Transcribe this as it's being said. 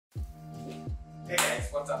Hey guys,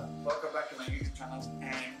 what's up? Welcome back to my YouTube channel.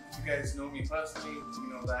 And if you guys know me personally, you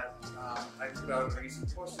know that I put out a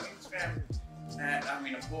recent post on Instagram and I'm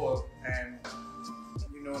in a poll, and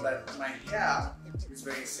you know that my hair is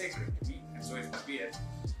very sacred to me, and so is my beard.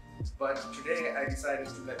 But today I decided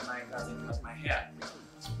to let my cousin cut my hair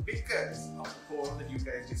because of the poll that you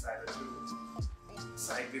guys decided to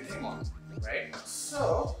side with him on, right?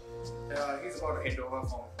 So he's about to head over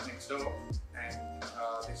from next door, and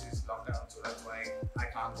this is lockdown, so that's why I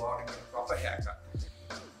can't go out and get a proper haircut.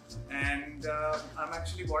 And I'm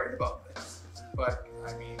actually worried about this, but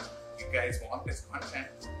I mean, you guys want this content,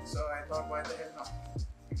 so I thought, why the hell not?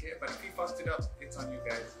 Okay, but if he fucks it up, it's on you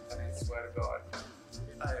guys, and I swear to God,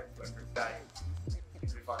 I am going to die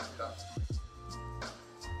if he fucks it up.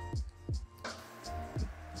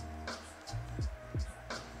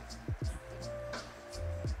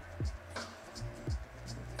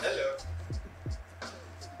 Hello.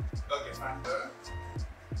 Okay, fine.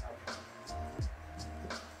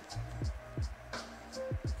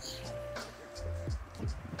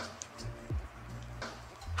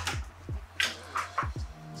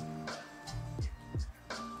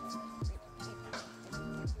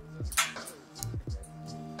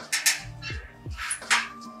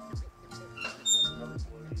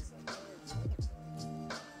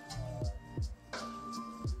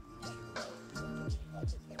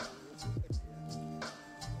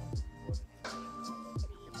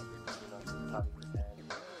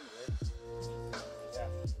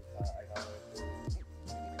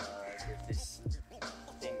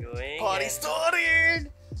 Party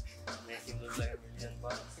started! Make him look like $1 million.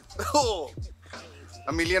 Oh!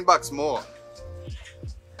 $1 million more.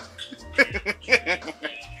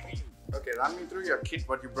 Okay, run me through your kit,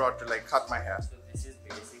 what you brought to like cut my hair. So this is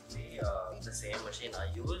basically the same machine I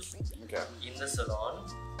use Okay. in the salon.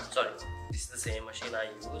 Sorry, this is the same machine I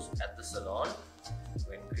use at the salon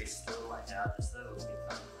when Chris told my hairdresser who's been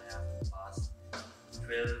cutting my hair for the past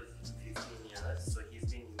 12-15 years. So he's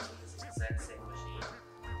been using this exact same machine.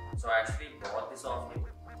 So I actually bought this off him,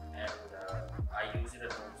 and I use it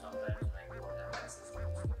at home sometimes when I don't have access to it.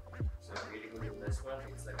 So really good investment.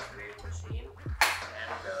 It's like a great machine,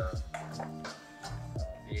 and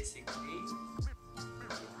basically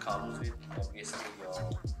it comes with obviously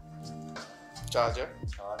your Charger.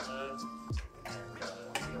 charger and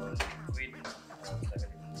your liquid.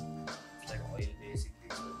 It's like oil basically.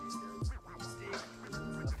 So this will stay.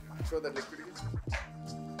 Show that liquid again.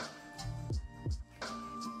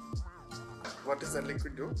 What does that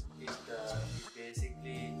liquid do? It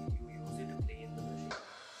basically you use it to clean the machine.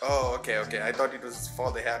 Oh, okay, okay. I thought it was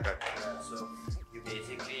for the haircut. Yeah, so you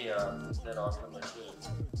basically put that on the machine,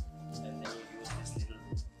 and then you use this little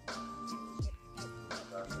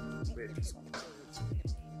brush. Wait, just one.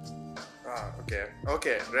 Ah, okay.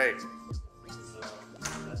 Okay, right. So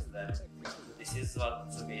that's that. So this is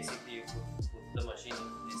what. So basically, you put the machine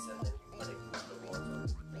in this, and then you connect the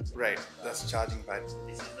walls. Right. That's charging pad.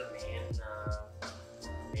 This is the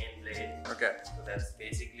main blade. Okay. So that's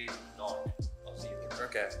basically not of zero.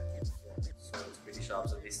 Okay. So it's pretty sharp.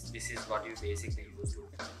 So this is what you basically use to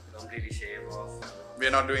completely shave off.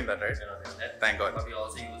 We're not doing that, right? You know, that. Thank God. But we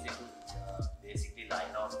also use it to basically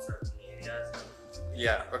line out certain areas.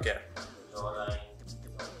 Yeah, okay. Jawline,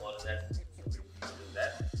 all of that. So we do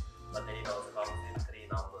that. But then it also comes with 3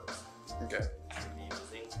 numbers. Okay. Which you'll be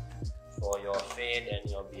using for your fade and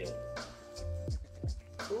your beard.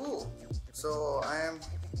 Cool. So I am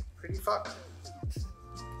pretty fucked.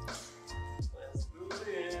 Let's do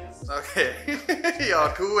this. Okay.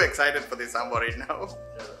 You're too excited for this. I'm worried now.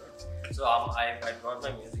 So I brought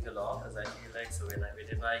my music along because I feel like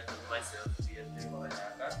whenever I give myself beard trim or a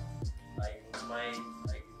haircut, I use my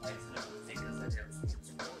I listen to music because that helps me to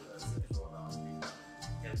slow down.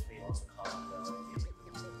 It helps me also calm down.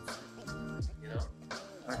 You know?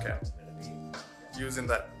 Okay. Using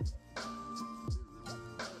that.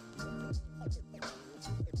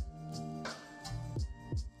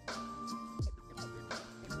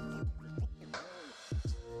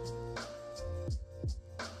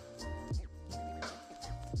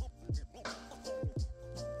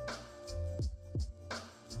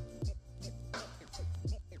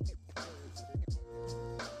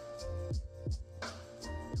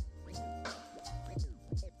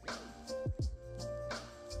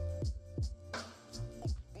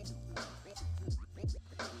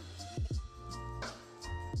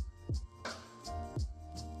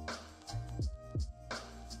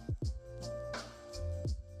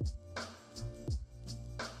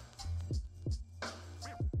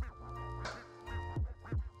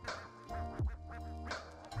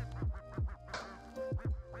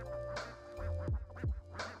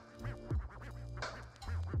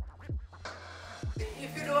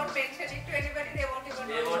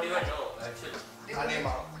 Actually. Honey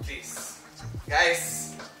mom, please.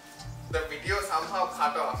 Guys, the video somehow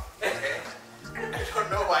cut off. Okay? I don't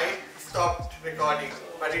know why it stopped recording,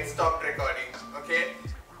 but it stopped recording. Okay?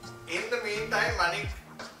 In the meantime, Manik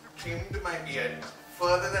trimmed my beard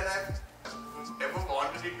further than I've ever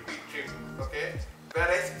wanted it to be trimmed. Okay? Where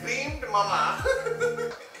I screamed, Mama,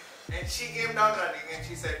 and she came down running and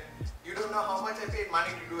she said, "You don't know how much I paid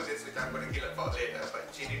money to do this," which I'm going to kill her for later, but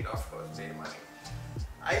she did of course pay money.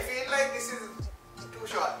 I feel like this is too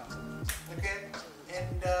short. Okay?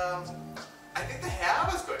 And I think the hair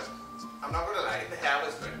was good. I'm not going to lie, the hair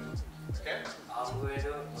was good. Okay? I'm going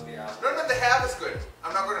to. Okay, No, the hair was good.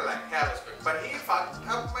 I'm not going to lie, hair was good. But he fucked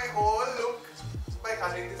up my whole look by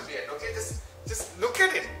cutting this beard. Okay? Just look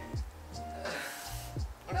at it.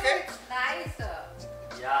 No, Okay? it's nicer.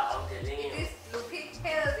 Yeah, I'm telling It you. is looking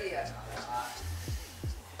healthier.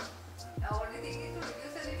 The only thing is to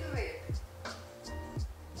reduce a little weight.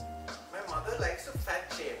 My mother likes to fat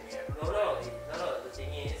shame me. I don't know. No. The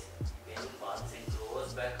thing is, when once it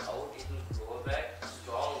grows back out, it will grow back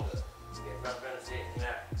stronger. You get what I'm trying to say?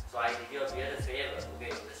 Yeah. So I did your beard a favor.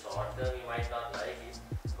 Okay, in the short term you might not like it,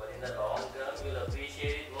 but in the long term you'll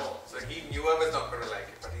appreciate it more. So he knew I was not going to like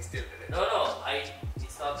it, but he still did it. No.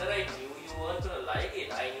 It's not that I knew you weren't gonna like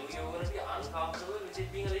it. I knew you were gonna be uncomfortable with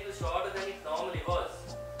it being a little shorter than it normally was.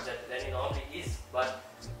 Than it normally is. But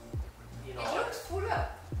you know. It looks fuller.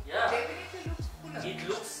 Yeah. Definitely looks fuller. It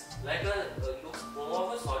looks like looks more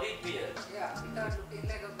of a solid beard. Yeah, without looking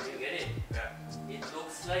like a You baby. get it? Yeah. It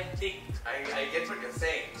looks like thick. I get what you're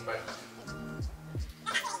saying, but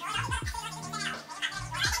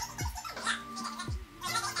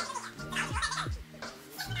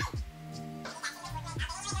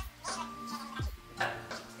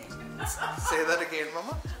say that again,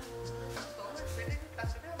 Mama. So much better to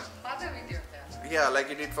consider mother with your hair. Yeah, like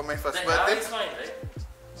you did for my first The birthday. hair is fine, right?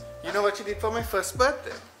 You know what you did for my first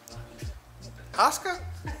birthday? Ask her.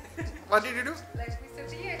 What did you do? Like Mr.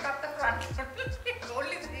 T, I cut the front.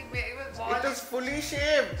 Only the thing where it was bald. It was fully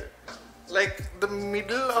shaved. Like the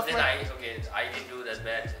middle So of then my... I didn't do that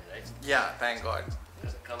bad then, right? Yeah, thank God.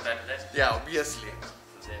 Compared to that, Yeah, obviously.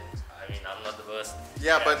 so then, I mean, I'm not the worst.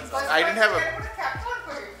 Yeah, but Because I didn't have I a... put a cap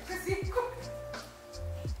on for you because he could.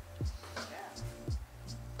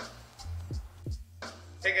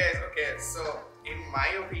 Hey guys, okay, so in my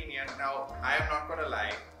opinion, now I am not gonna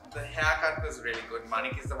lie, the haircut was really good.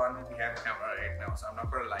 Manik is the one who we have camera right now, so I'm not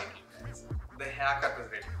gonna lie to you guys. The haircut was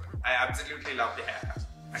really good. I absolutely love the haircut.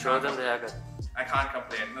 Show them the haircut. I can't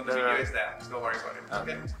complain. No, the No, video no. is there. Don't worry about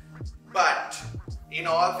it. Okay. But in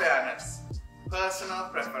all fairness, personal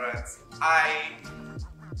preference, I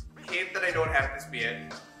hate that I don't have this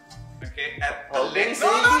beard. Okay. At the How can you say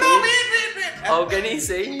no, he wait. How can he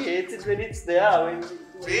say he hates it when it's there?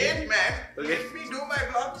 Wait, man. Okay. Let me do my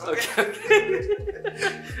vlog. Okay.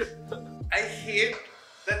 I hate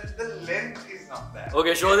that the length is not there.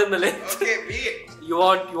 Okay, show them the length. Okay, wait. You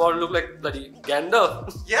want to look like bloody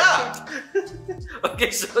Gandalf? Yeah.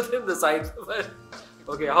 Okay, show them the side profile.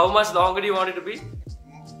 Okay, how much longer do you want it to be?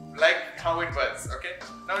 Like how it was. Okay.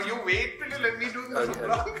 Now you wait till you let me do the Okay,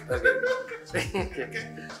 vlog. okay.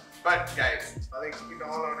 Okay. But guys, like in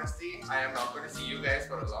all honesty, I am not going to see you guys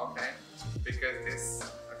for a long time because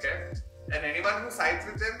this, okay? And anyone who sides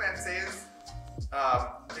with them and says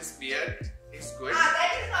this beard is good,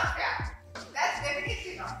 That is not fair. That's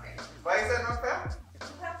definitely not fair. why is that not fair?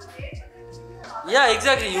 You have to wait for them to give you an option. Yeah,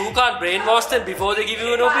 exactly. You can't brainwash them before they give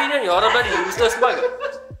you an opinion. You're a bloody useless bugger.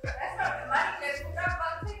 That's not money. Let's put up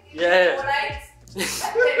one thing. Yeah. Four lights.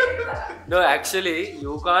 And then you color. No, actually,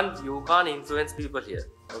 you can't influence people here.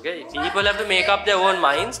 Okay, people have to make up their own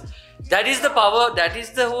minds. That is the power. That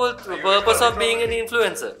is the whole purpose of being an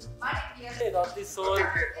influencer. Money here. Hey, got this soul. Okay,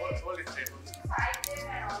 hold it straight. Side them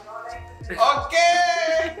and all like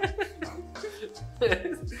Okay!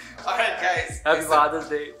 Alright guys. Happy listen. Father's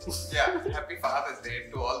Day. Yeah, happy Father's Day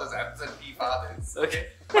to all those absentee fathers. Okay.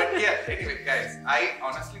 But yeah, anyway guys, I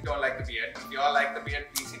honestly don't like the beard. If you all like the beard,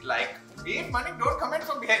 please hit like. Wait, Manik, don't comment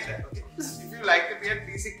from behind that, okay? If you like the beard,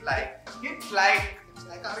 please hit like. Hit like.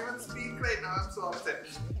 I can't even speak right now, I'm so upset.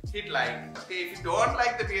 Hit like. Okay, if you don't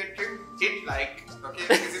like the beard trim, hit like. Okay,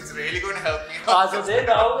 because it's really going to help me out. So then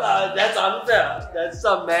now that's unfair. That's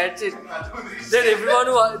some mad shit. I'll do this Then shit. everyone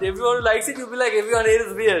who likes it, you'll be like everyone hates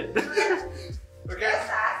his beard. Okay? Just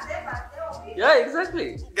ask them what their opinion. Yeah,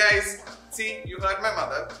 exactly. Guys, see, you heard my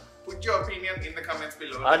mother. Put your opinion in the comments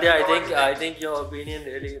below. And yeah, I think your opinion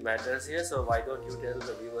really matters here. So why don't you tell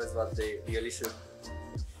the viewers what they really should?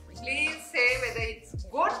 Please say whether it's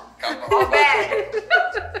good Come on. or bad.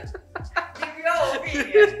 Give your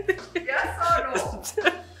opinion. Yes or no.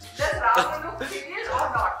 Does Rahul look civil or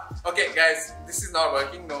not? Okay, guys.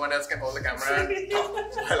 someone else can hold the camera and talk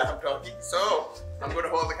while I'm talking. So I'm going to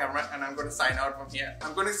hold the camera and I'm going to sign out from here.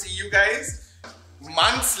 I'm going to see you guys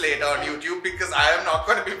months later on YouTube because I am not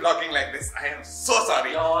going to be vlogging like this. I am so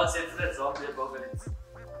sorry. You're all set for the zombie apocalypse.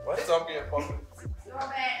 What zombie apocalypse? So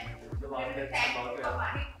man, The one you that's thank about you to for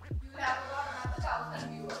money. You have got another 1,000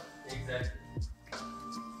 viewers. Exactly.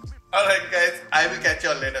 Alright guys, I will catch you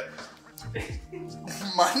all later.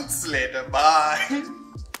 Months later, bye.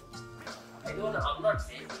 I'm not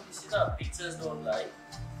faking this shit up. Pictures don't lie.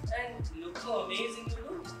 And look how amazing you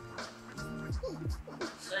look.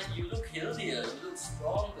 Like you look healthier, you look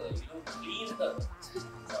stronger, you look cleaner.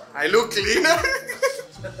 I look cleaner.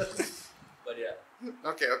 But yeah.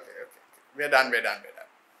 Okay. We're done. Dude,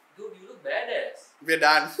 you look badass. We're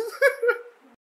done.